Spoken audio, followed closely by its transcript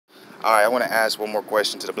All right, I want to ask one more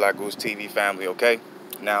question to the Black Goose TV family, okay?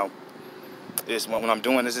 Now, when I'm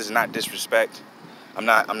doing this is not disrespect. I'm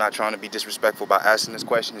not trying to be disrespectful by asking this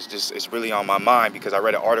question. It's really on my mind because I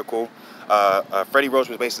read an article. Freddie Roach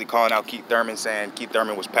was basically calling out Keith Thurman, saying Keith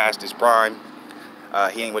Thurman was past his prime.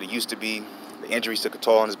 He ain't what he used to be. The injuries took a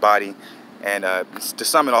toll on his body. And to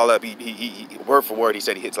sum it all up, he word for word, he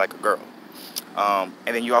said he hits like a girl. And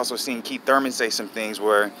then you also seen Keith Thurman say some things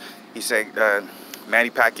where he said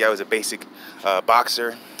Manny Pacquiao is a basic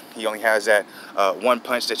boxer. He only has that one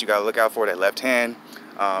punch that you got to look out for, that left hand.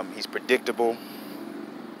 He's predictable.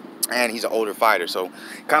 And he's an older fighter. So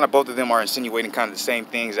kind of both of them are insinuating kind of the same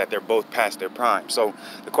things, that they're both past their prime. So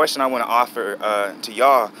the question I want to offer to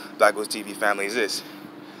y'all, Black Goose TV family, is this.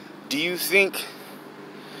 Do you think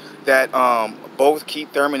that both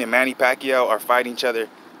Keith Thurman and Manny Pacquiao are fighting each other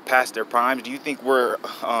past their primes? Do you think we're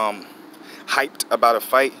hyped about a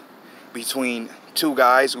fight between two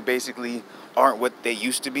guys who basically aren't what they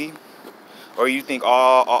used to be? Or you think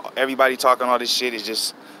everybody talking all this shit is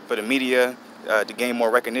just for the media, to gain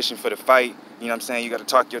more recognition for the fight? You know what I'm saying? You got to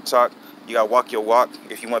talk your talk. You got to walk your walk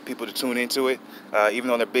if you want people to tune into it. Even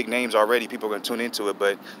though they're big names already, people are going to tune into it.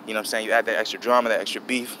 But, you know what I'm saying, you add that extra drama, that extra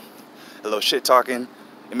beef, a little shit talking.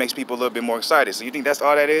 It makes people a little bit more excited. So you think that's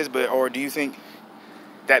all that is? Or do you think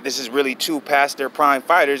that this is really two past their prime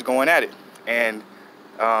fighters going at it? And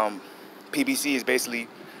PBC is basically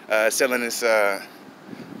selling this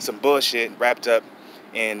some bullshit wrapped up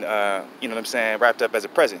in, you know what I'm saying, wrapped up as a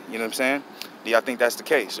present. You know what I'm saying? Do y'all think that's the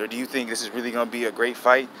case? Or do you think this is really going to be a great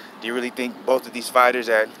fight? Do you really think both of these fighters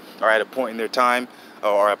are at a point in their time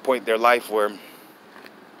or a point in their life where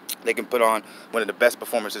they can put on one of the best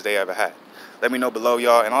performances they ever had? Let me know below,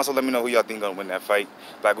 y'all. And also let me know who y'all think gonna win that fight.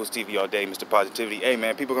 Black Goose TV all day, Mr. Positivity. Hey,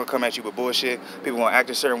 man, people gonna come at you with bullshit. People gonna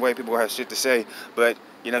act a certain way. People gonna have shit to say. But,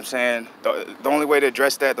 you know what I'm saying? The only way to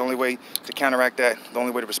address that, the only way to counteract that, the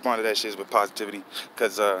only way to respond to that shit is with positivity.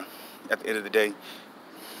 Because at the end of the day,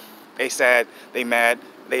 they sad, they mad,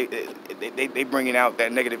 they bringing out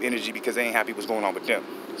that negative energy because they ain't happy what's going on with them.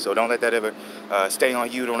 So don't let that ever stay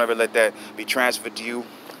on you. Don't ever let that be transferred to you.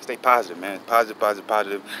 Stay positive, man. Positive, positive,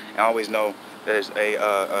 positive. And always know there's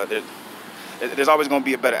always going to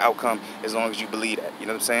be a better outcome as long as you believe that. You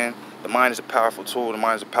know what I'm saying? The mind is a powerful tool. The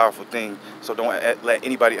mind is a powerful thing. So don't let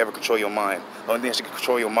anybody ever control your mind. The only thing that can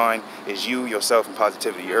control your mind is you, yourself, and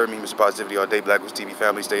positivity. You heard me, Mr. Positivity all day. Black Goose TV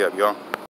family. Stay up, y'all.